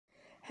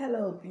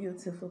Hello,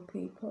 beautiful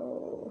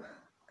people.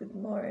 Good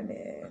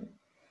morning.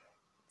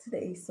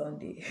 Today is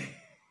Sunday.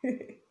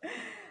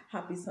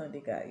 Happy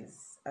Sunday,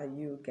 guys. Are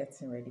you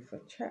getting ready for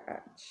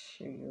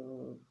church? Are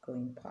you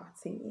going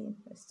partying?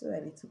 It's too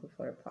early to go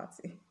for a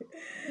party.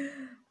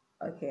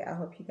 Okay, I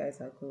hope you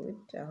guys are good.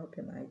 I hope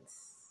your night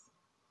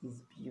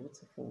is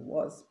beautiful,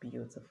 was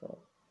beautiful.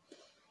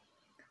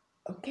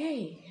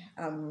 Okay,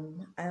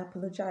 I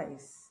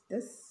apologize.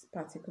 This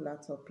particular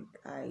topic,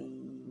 I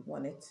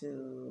wanted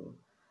to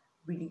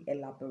really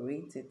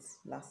elaborate it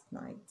last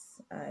night.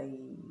 I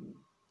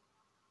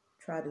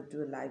tried to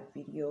do a live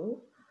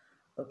video,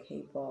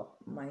 okay, but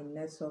my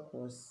network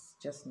was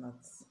just not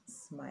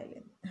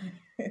smiling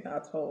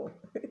at all.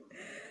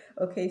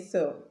 Okay,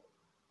 so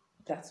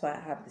that's why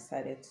I have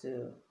decided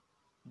to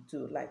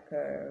do like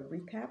a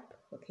recap.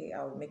 Okay,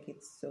 I'll make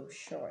it so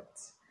short.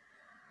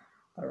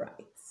 All right.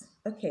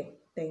 Okay,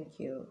 thank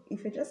you.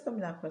 If you're just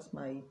coming across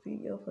my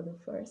video for the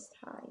first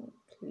time,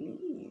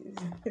 please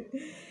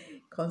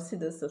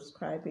consider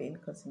subscribing,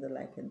 consider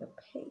liking the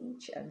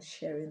page and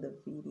sharing the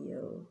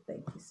video.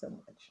 Thank you so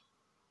much.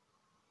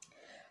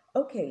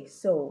 Okay,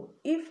 so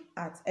if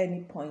at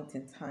any point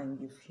in time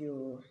you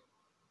feel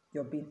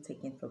you're being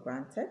taken for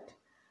granted,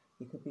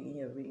 it could be in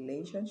your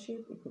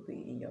relationship, it could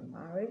be in your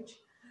marriage,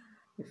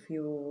 you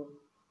feel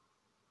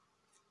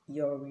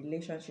your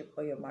relationship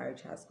or your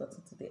marriage has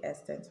gotten to the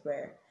extent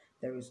where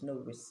there is no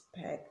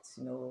respect,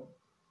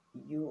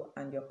 you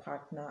and your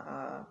partner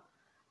are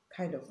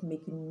kind of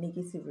making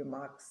negative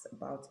remarks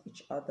about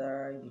each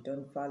other, you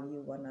don't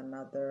value one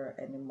another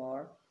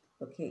anymore.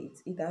 Okay,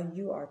 it's either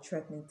you are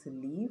threatening to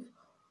leave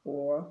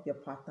or your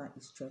partner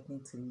is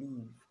threatening to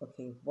leave.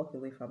 Okay, walk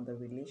away from the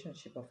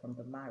relationship or from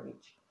the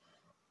marriage.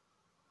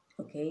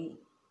 Okay,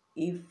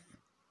 if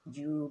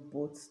you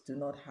both do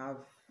not have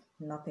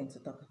nothing to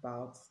talk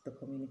about, the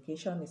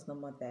communication is no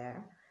more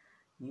there,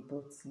 you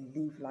both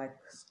live like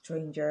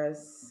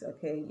strangers.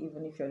 Okay,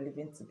 even if you're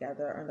living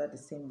together under the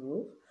same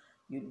roof,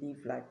 you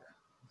live like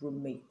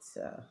roommates,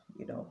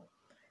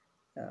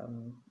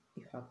 um,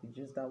 if I could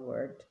use that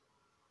word.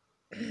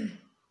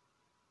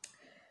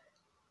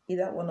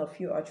 Either one of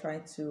you are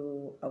trying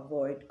to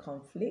avoid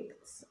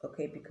conflicts,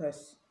 okay,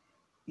 because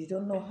you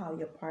don't know how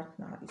your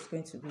partner is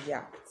going to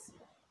react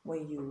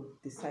when you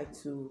decide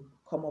to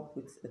come up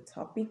with a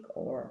topic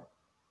or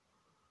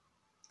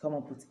come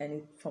up with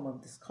any form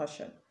of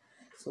discussion.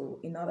 So,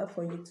 in order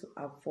for you to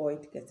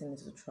avoid getting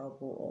into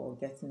trouble or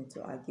getting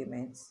into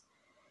arguments,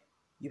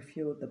 you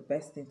feel the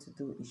best thing to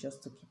do is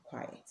just to keep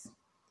quiet.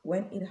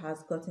 When it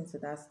has gotten to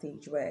that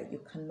stage where you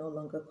can no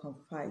longer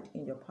confide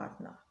in your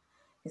partner,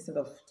 instead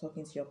of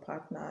talking to your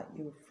partner,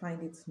 you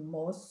find it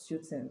more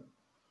suiting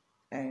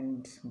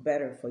and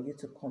better for you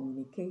to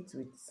communicate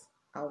with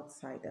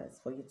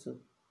outsiders, for you to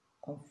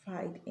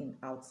confide in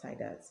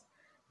outsiders,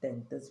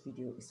 then this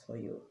video is for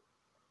you.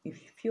 If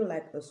you feel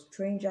like a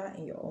stranger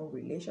in your own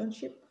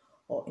relationship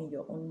or in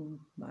your own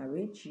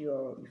marriage,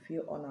 you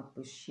feel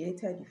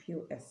unappreciated, you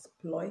feel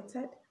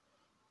exploited,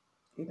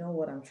 you know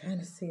what I'm trying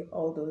to say,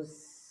 all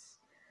those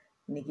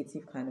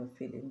negative kind of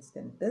feelings,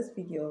 then this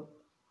video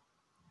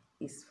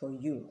is for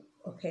you.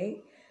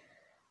 Okay,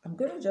 I'm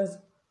going to just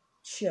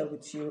share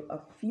with you a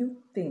few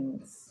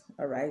things,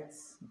 all right,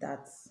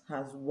 that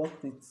has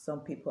worked with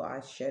some people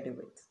I shared it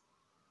with.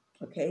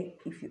 Okay,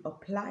 if you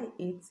apply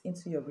it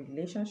into your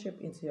relationship,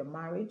 into your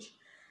marriage,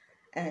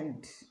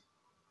 and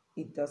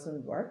it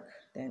doesn't work,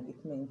 then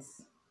it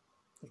means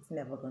it's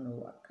never going to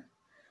work.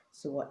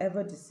 So,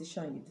 whatever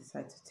decision you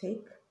decide to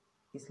take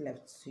is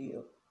left to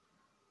you.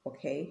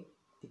 Okay,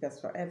 because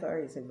forever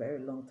is a very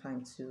long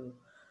time to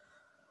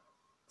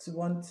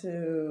want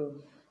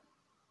to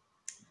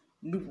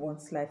live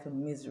one's life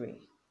in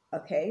misery.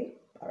 Okay,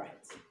 all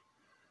right.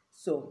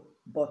 So,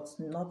 but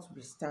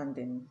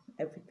notwithstanding,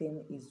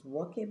 everything is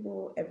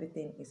workable,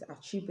 everything is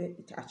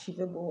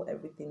achievable,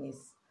 everything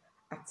is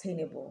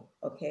attainable.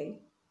 Okay,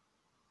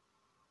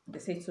 they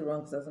say two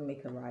wrongs doesn't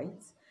make a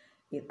right.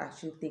 It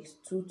actually takes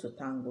two to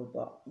tango,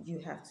 but you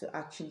have to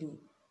actually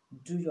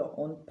do your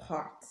own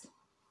part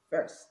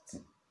first.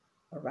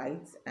 All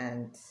right,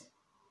 and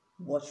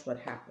watch what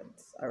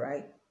happens. All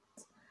right.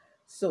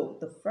 So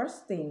the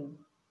first thing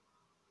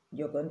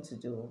you're going to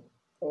do,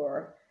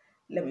 or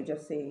let me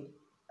just say,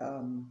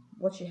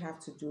 what you have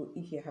to do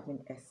if you have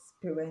been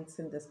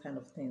experiencing this kind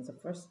of things, the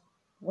first,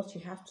 what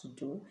you have to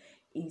do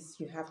is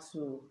you have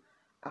to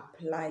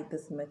apply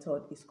this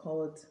method. It's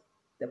called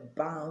the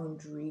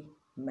boundary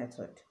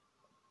method,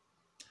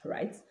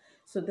 right?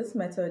 So this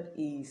method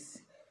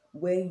is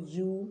where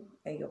you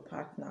and your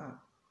partner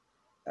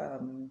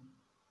um,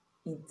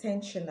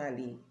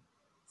 intentionally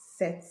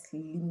set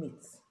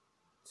limits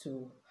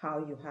to how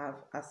you have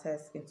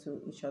access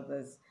into each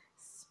other's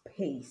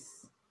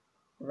space,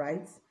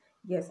 right?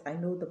 Yes, I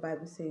know the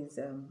Bible says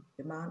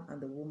the man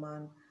and the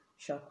woman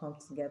shall come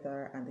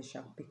together and they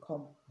shall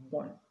become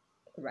one,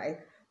 right?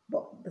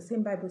 But the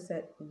same Bible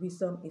said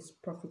wisdom is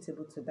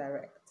profitable to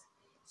direct.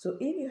 So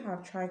if you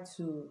have tried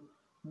to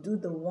do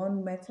the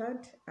one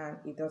method and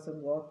it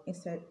doesn't work,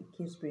 instead it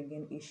keeps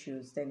bringing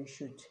issues, then you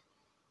should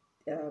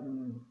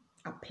um,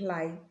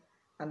 apply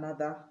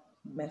another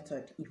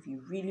method if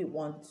you really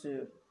want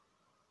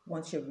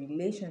your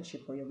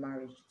relationship or your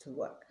marriage to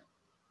work.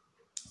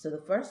 So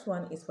the first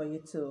one is for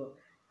you to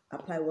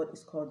apply what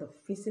is called the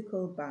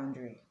physical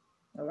boundary.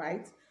 All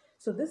right.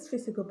 So this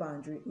physical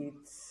boundary,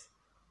 it's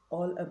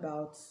all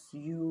about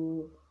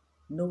you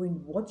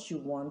knowing what you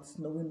want,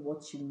 knowing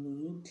what you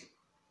need.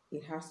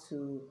 It has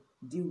to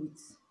deal with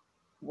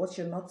what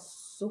you're not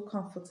so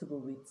comfortable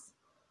with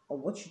or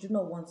what you do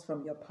not want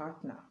from your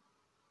partner.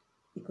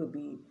 It could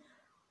be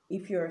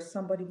if you're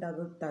somebody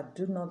that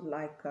do not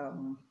like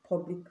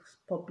public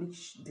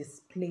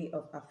display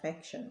of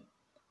affection,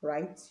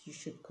 right? You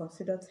should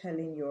consider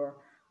telling your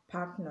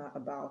partner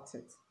about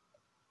it.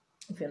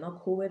 If you're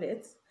not cool with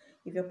it,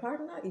 if your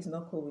partner is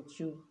not cool with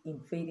you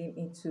invading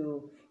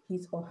into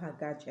his or her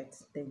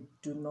gadgets, then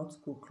do not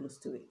go close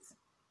to it,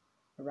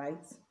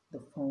 right?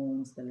 The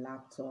phones, the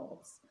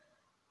laptops,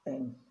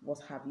 and what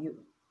have you.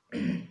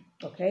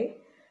 Okay,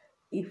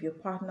 if your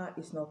partner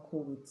is not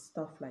cool with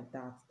stuff like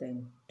that,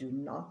 then do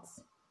not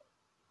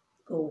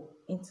go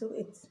into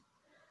it,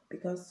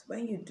 because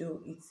when you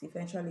do, it's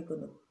eventually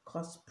going to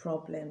cause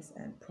problems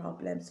and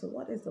problems. So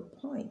what is the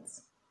point?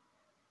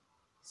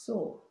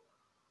 So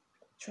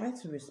try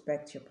to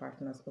respect your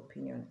partner's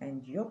opinion,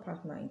 and your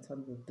partner in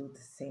turn will do the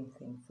same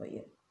thing for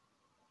you.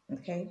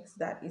 Okay, so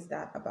that is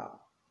that about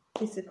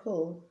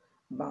physical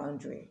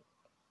boundary.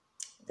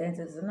 Then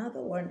there's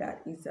another one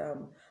that is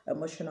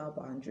emotional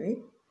boundary.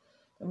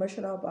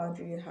 Emotional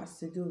boundary has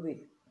to do with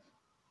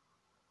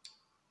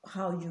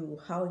how you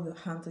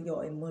handle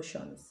your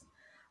emotions,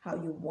 how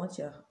you want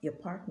your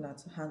partner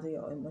to handle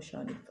your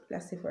emotion. If,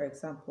 let's say for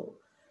example,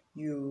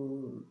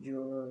 you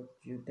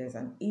there's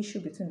an issue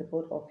between the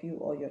both of you,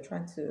 or you're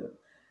trying to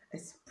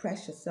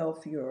express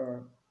yourself,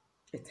 you're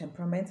a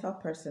temperamental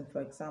person,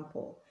 for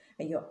example,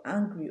 and you're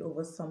angry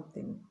over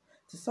something.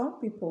 To some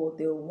people,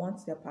 they'll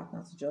want their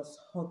partner to just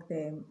hug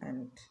them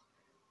and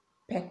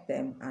pet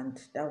them, and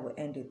that will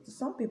end it. To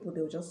some people,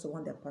 they'll just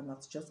want their partner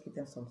to just give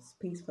them some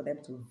space for them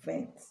to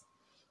vent,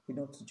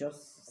 to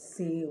just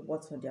say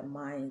what's on their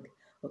mind.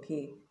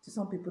 Okay, to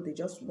some people, they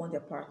just want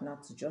their partner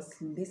to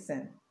just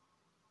listen.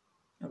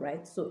 All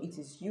right, so it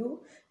is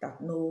you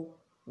that know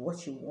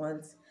what you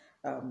want.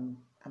 I'm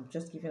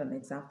just giving an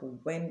example.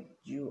 When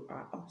you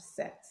are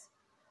upset,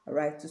 all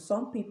right, to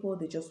some people,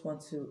 they just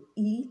want to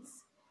eat.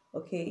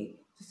 Okay,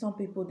 to some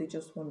people, they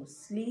just want to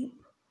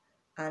sleep,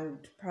 and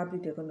probably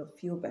they're going to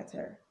feel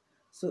better.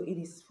 So it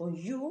is for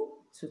you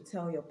to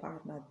tell your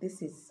partner,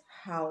 this is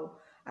how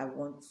I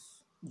want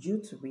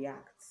you to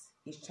react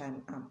each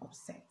time I'm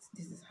upset.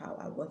 This is how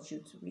I want you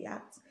to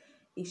react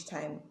each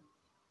time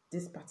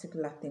this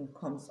particular thing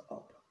comes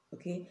up.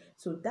 Okay,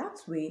 so that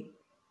way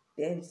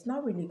there's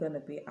not really going to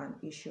be an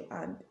issue,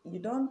 and you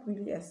don't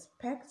really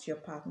expect your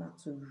partner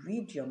to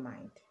read your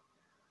mind.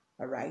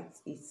 All right,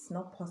 it's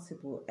not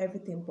possible.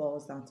 Everything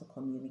boils down to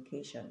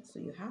communication. So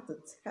you have to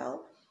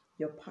tell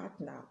your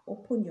partner,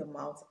 open your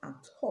mouth and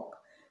talk.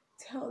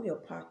 Tell your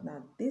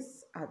partner,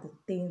 these are the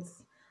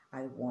things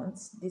I want,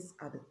 these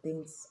are the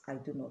things I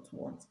do not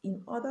want,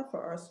 in order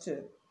for us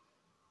to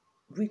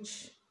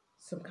reach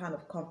some kind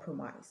of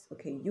compromise.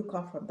 Okay, you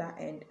come from that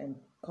end and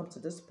come to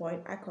this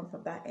point, I come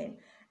from that end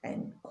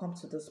and come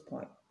to this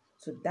point.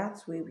 So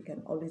that way we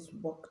can always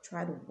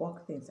try to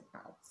work things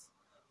out.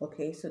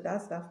 Okay, so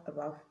that's that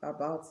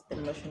about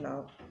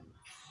emotional.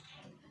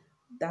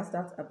 That's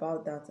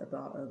about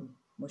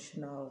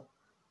emotional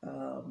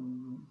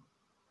um,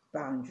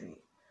 boundary.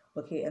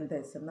 Okay, and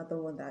there's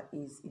another one that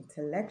is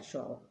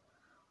intellectual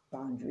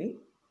boundary.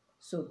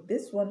 So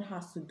this one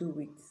has to do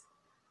with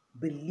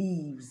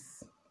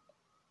beliefs.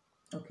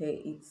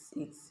 Okay,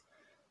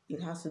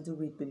 it has to do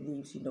with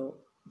beliefs.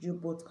 You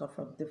both come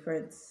from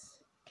different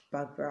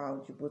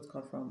backgrounds, you both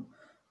come from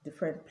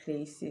different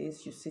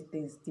places, you see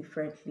things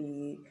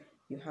differently,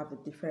 you have a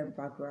different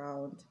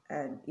background,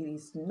 and it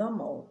is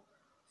normal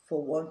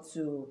for one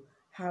to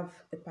have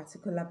a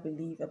particular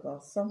belief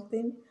about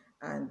something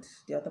and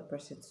the other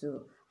person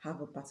to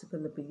have a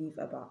particular belief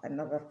about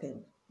another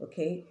thing.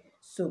 Okay,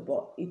 so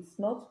but it's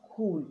not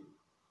cool.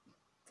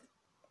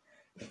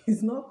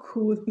 It's not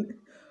cool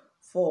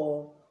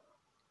for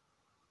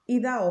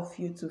either of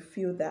you to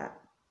feel that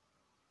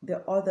the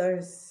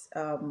other's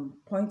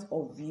point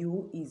of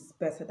view is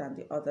better than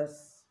the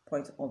other's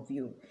point of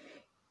view.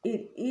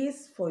 It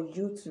is for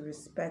you to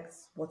respect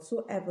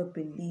whatsoever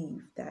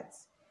belief that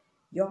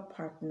your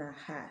partner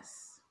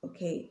has.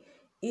 Okay,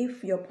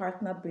 if your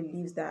partner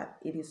believes that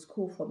it is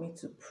cool for me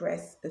to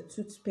press a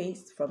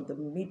toothpaste from the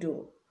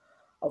middle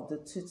of the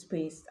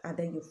toothpaste, and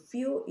then you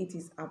feel it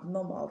is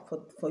abnormal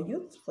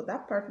for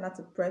that partner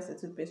to press the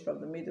toothpaste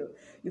from the middle,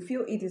 you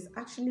feel it is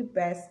actually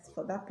best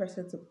for that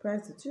person to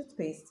press the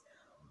toothpaste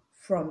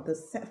from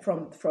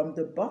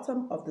the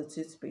bottom of the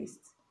toothpaste.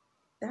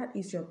 That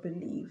is your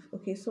belief.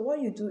 Okay, so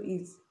what you do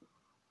is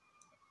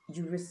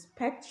you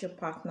respect your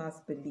partner's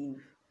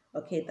belief.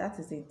 Okay, that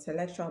is the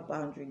intellectual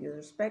boundary. You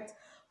respect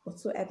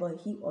whatsoever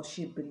he or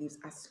she believes,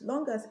 as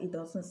long as it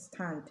doesn't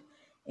stand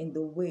in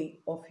the way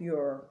of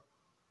your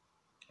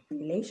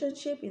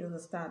relationship. It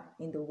doesn't start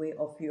in the way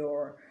of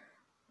your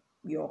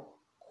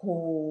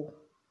co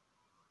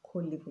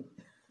co-living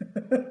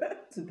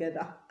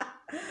together.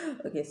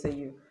 Okay, so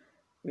you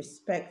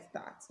respect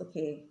that.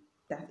 Okay,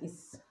 that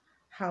is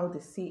how they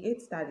see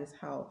it. That is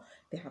how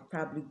they have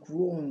probably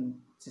grown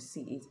to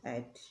see it,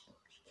 and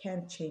you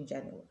can't change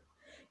anyone.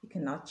 You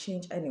cannot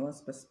change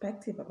anyone's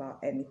perspective about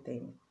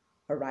anything.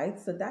 All right,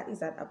 so that is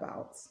that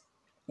about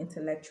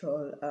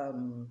intellectual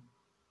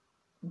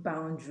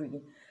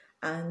boundary.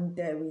 And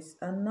there is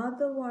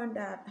another one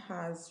that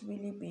has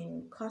really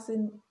been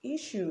causing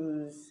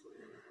issues,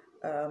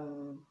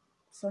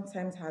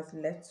 sometimes has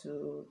led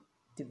to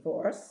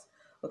divorce.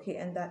 Okay,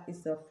 and that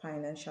is the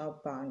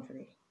financial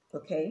boundary.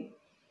 Okay,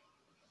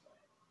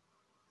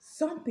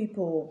 some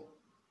people,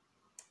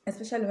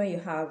 especially when you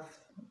have,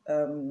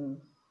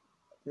 um,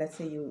 let's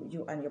say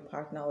you and your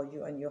partner, or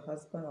you and your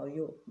husband, or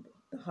you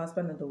the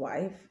husband and the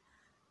wife,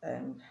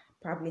 um,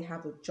 probably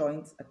have a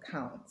joint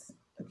account.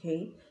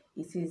 Okay,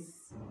 it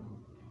is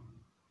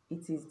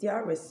it is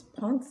their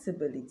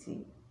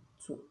responsibility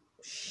to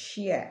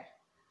share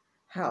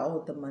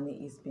how the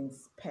money is being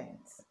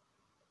spent.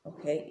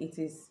 Okay, it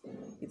is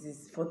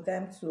for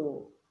them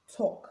to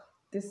talk.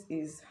 This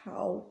is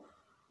how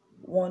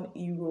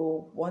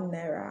 €1, 1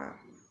 naira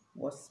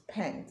was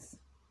spent.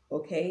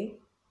 Okay,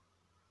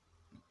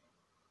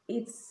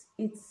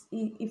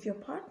 if your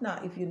partner,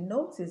 if you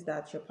notice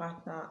that your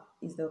partner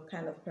is the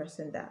kind of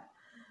person that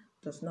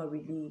does not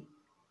really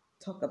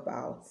talk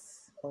about,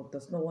 or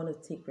does not want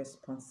to take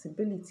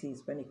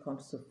responsibilities when it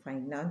comes to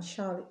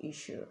financial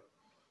issue,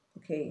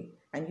 okay,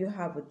 and you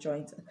have a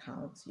joint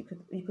account,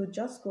 you could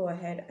just go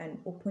ahead and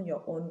open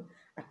your own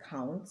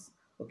account,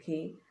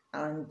 okay,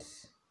 and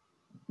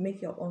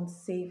make your own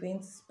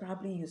savings.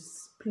 Probably you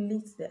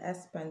split the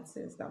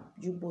expenses that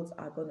you both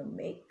are going to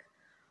make,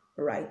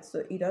 right?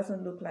 So it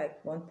doesn't look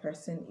like one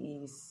person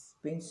is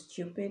being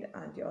stupid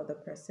and the other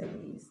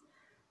person is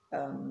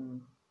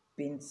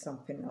being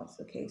something else.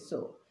 Okay,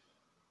 so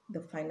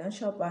the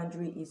financial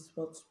boundary is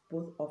what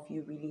both of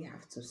you really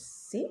have to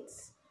sit.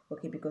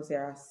 Okay, because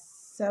there are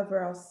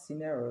several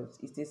scenarios.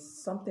 It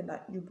is something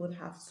that you both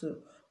have to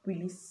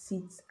really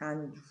sit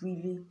and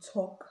really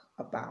talk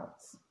about.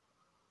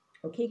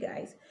 Okay,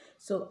 guys,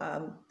 so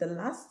the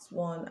last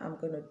one I'm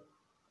gonna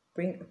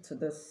bring to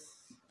this,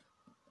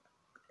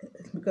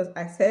 because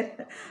I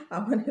said I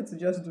wanted to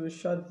just do a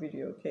short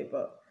video, okay,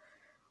 but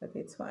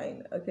okay, it's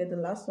fine. Okay, the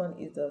last one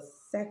is the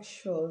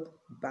sexual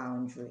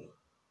boundary.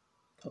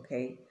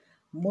 Okay,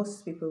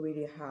 most people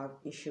really have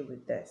issue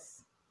with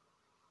this,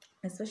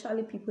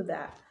 especially people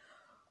that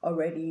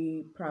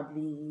already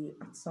probably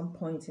at some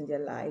point in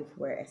their life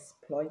were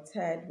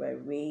exploited, were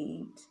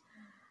raped,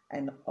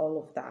 and all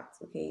of that.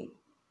 Okay,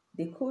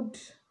 they could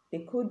they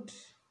could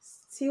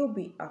still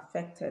be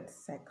affected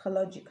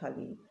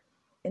psychologically,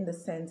 in the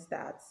sense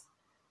that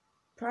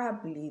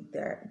probably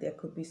there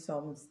could be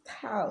some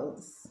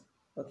styles,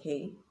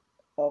 okay,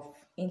 of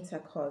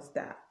intercourse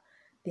that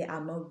they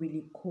are not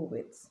really cool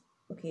with.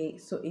 Okay,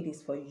 so it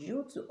is for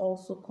you to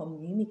also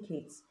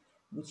communicate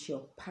with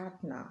your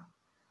partner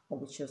or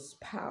with your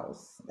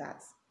spouse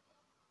that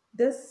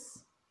this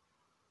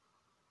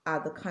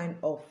are the kind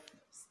of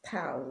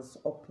styles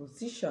or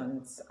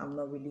positions I'm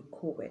not really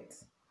cool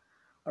with.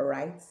 All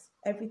right,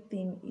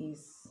 everything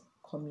is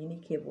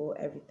communicable,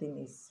 everything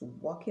is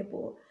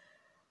workable.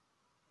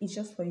 It's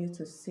just for you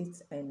to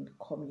sit and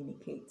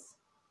communicate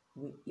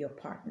with your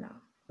partner.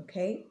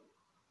 Okay,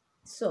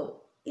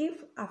 so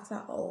if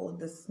after all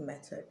this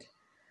method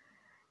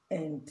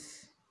and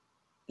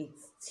it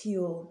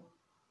still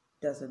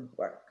doesn't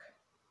work,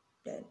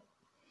 then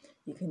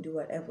you can do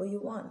whatever you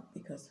want,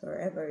 because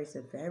forever is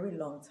a very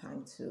long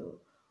time to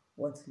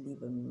want to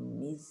live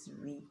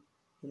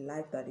a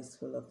life that is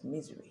full of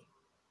misery,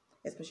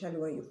 especially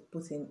when you've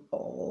put in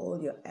all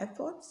your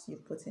efforts,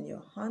 you've put in your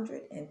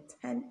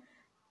 110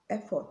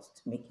 efforts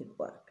to make it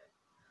work.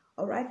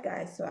 All right,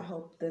 guys, so I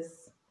hope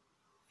this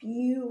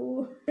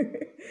few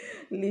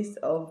list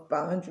of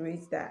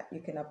boundaries that you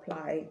can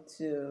apply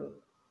to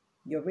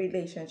your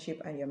relationship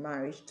and your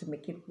marriage to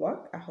make it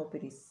work, I hope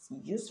it is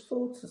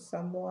useful to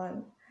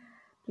someone.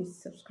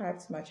 Please subscribe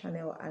to my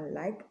channel and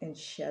like and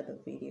share the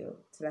video.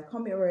 Till I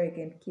come your way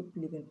again, keep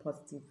living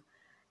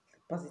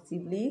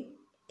positively,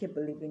 keep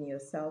believing in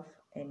yourself,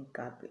 and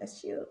God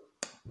bless you.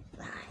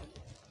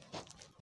 Bye.